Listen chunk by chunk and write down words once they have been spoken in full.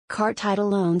Car title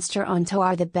loans Toronto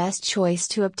are the best choice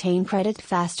to obtain credit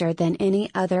faster than any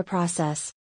other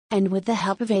process. And with the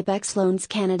help of Apex Loans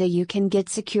Canada, you can get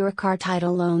secure car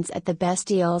title loans at the best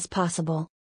deals possible.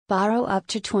 Borrow up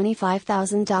to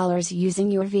 $25,000 using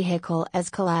your vehicle as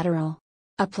collateral.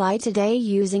 Apply today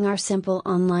using our simple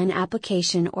online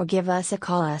application or give us a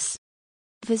call.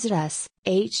 Visit us,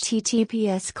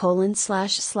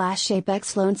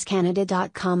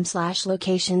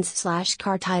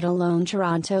 https://apexloanscanada.com/locations/car title loan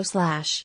Toronto/